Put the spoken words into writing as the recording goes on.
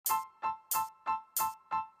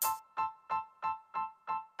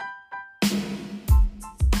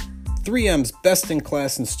3M's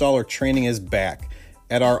best-in-class installer training is back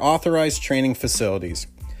at our authorized training facilities.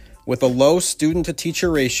 With a low student-to-teacher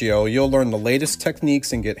ratio, you'll learn the latest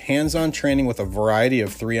techniques and get hands-on training with a variety of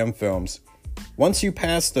 3M films. Once you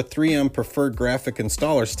pass the 3M Preferred Graphic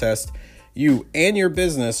Installers test, you and your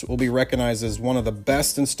business will be recognized as one of the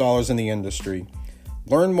best installers in the industry.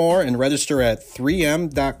 Learn more and register at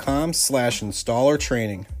 3m.com/installer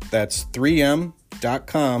training. That's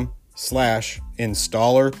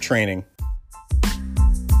 3m.com/installer training.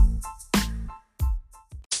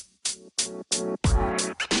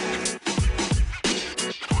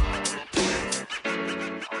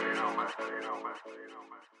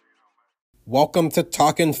 Welcome to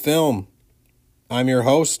Talkin' Film. I'm your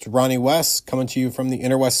host, Ronnie West, coming to you from the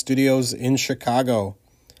Inner West Studios in Chicago.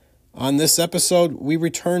 On this episode, we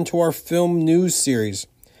return to our film news series,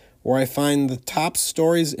 where I find the top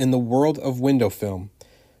stories in the world of window film.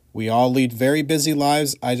 We all lead very busy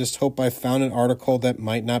lives. I just hope I found an article that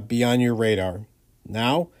might not be on your radar.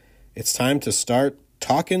 Now, it's time to start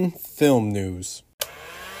Talkin' Film News.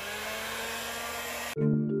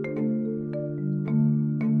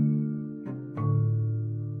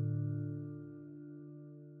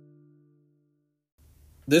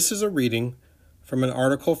 This is a reading from an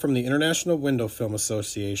article from the International Window Film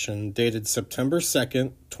Association dated September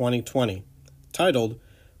 2nd, 2020, titled,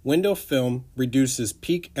 Window Film Reduces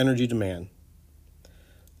Peak Energy Demand.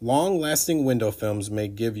 Long-lasting window films may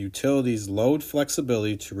give utilities load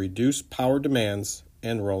flexibility to reduce power demands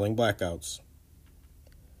and rolling blackouts.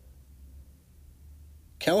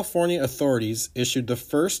 California authorities issued the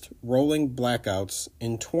first rolling blackouts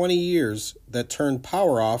in 20 years that turned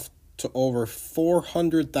power off to over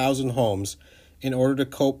 400,000 homes in order to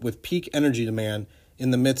cope with peak energy demand in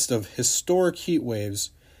the midst of historic heat waves,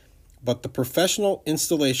 but the professional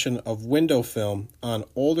installation of window film on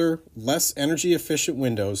older, less energy-efficient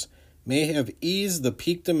windows may have eased the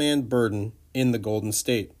peak demand burden in the Golden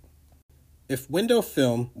State. If window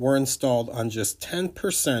film were installed on just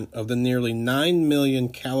 10% of the nearly 9 million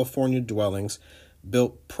California dwellings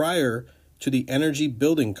built prior to the energy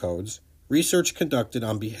building codes, research conducted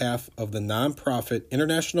on behalf of the nonprofit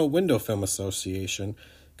International Window Film Association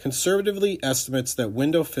conservatively estimates that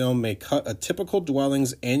window film may cut a typical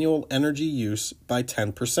dwelling's annual energy use by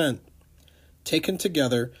 10%. Taken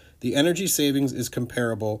together, the energy savings is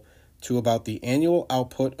comparable to about the annual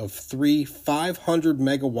output of 3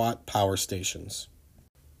 500-megawatt power stations.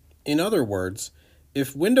 In other words,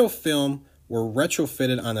 if window film were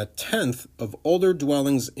retrofitted on a tenth of older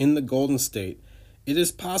dwellings in the Golden State, it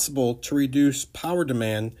is possible to reduce power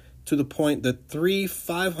demand to the point that 3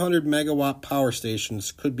 500-megawatt power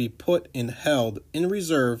stations could be put and held in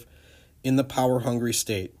reserve in the power-hungry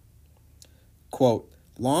state. Quote,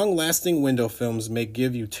 long-lasting window films may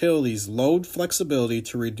give utilities load flexibility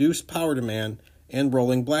to reduce power demand and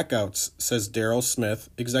rolling blackouts, says Daryl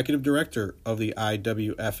Smith, executive director of the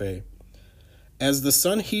IWFA. As the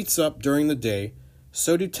sun heats up during the day,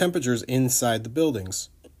 so do temperatures inside the buildings.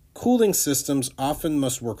 Cooling systems often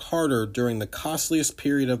must work harder during the costliest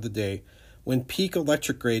period of the day when peak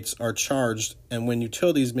electric rates are charged and when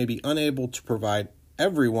utilities may be unable to provide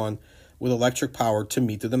everyone with electric power to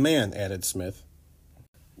meet the demand, added Smith.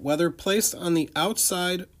 Whether placed on the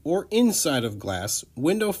outside or inside of glass,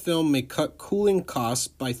 window film may cut cooling costs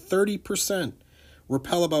by 30%,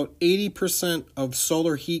 repel about 80% of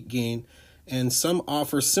solar heat gain, and some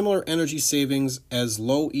offer similar energy savings as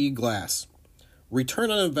low-E glass. Return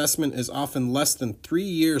on investment is often less than 3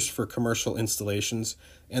 years for commercial installations,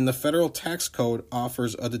 and the federal tax code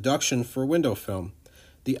offers a deduction for window film.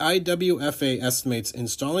 The IWFA estimates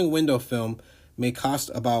installing window film may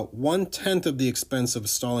cost about 1/10 of the expense of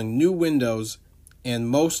installing new windows, and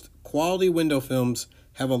most quality window films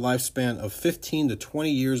have a lifespan of 15 to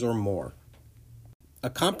 20 years or more. A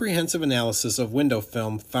comprehensive analysis of window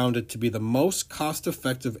film found it to be the most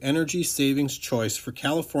cost-effective energy savings choice for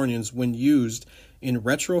Californians when used in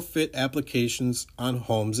retrofit applications on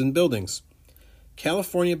homes and buildings.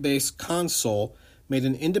 California-based Consol made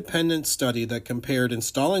an independent study that compared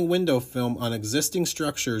installing window film on existing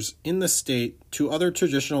structures in the state to other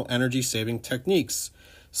traditional energy-saving techniques,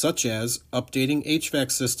 such as updating HVAC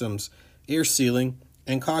systems, air sealing,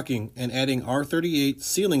 and caulking, and adding R38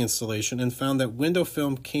 ceiling installation, and found that window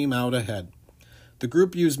film came out ahead. The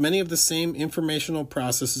group used many of the same informational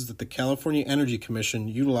processes that the California Energy Commission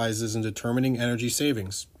utilizes in determining energy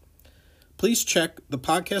savings. Please check the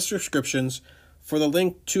podcast descriptions for the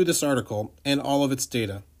link to this article and all of its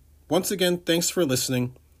data. Once again, thanks for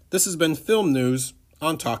listening. This has been Film News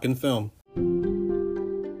on Talkin' Film.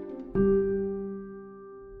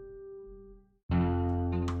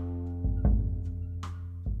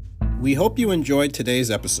 We hope you enjoyed today's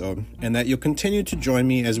episode and that you'll continue to join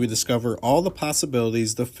me as we discover all the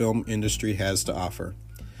possibilities the film industry has to offer.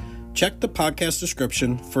 Check the podcast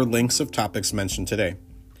description for links of topics mentioned today.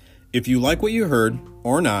 If you like what you heard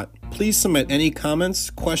or not, please submit any comments,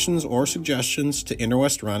 questions, or suggestions to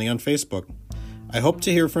Interwest Ronnie on Facebook. I hope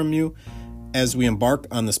to hear from you as we embark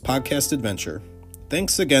on this podcast adventure.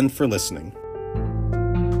 Thanks again for listening.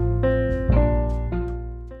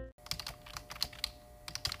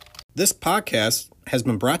 This podcast has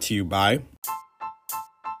been brought to you by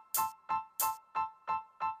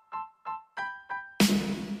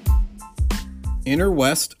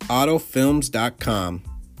InterWestAutoFilms.com,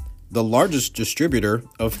 the largest distributor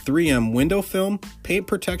of 3M window film, paint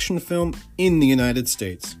protection film in the United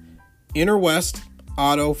States.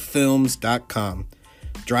 InterWestAutoFilms.com,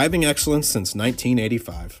 driving excellence since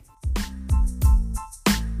 1985.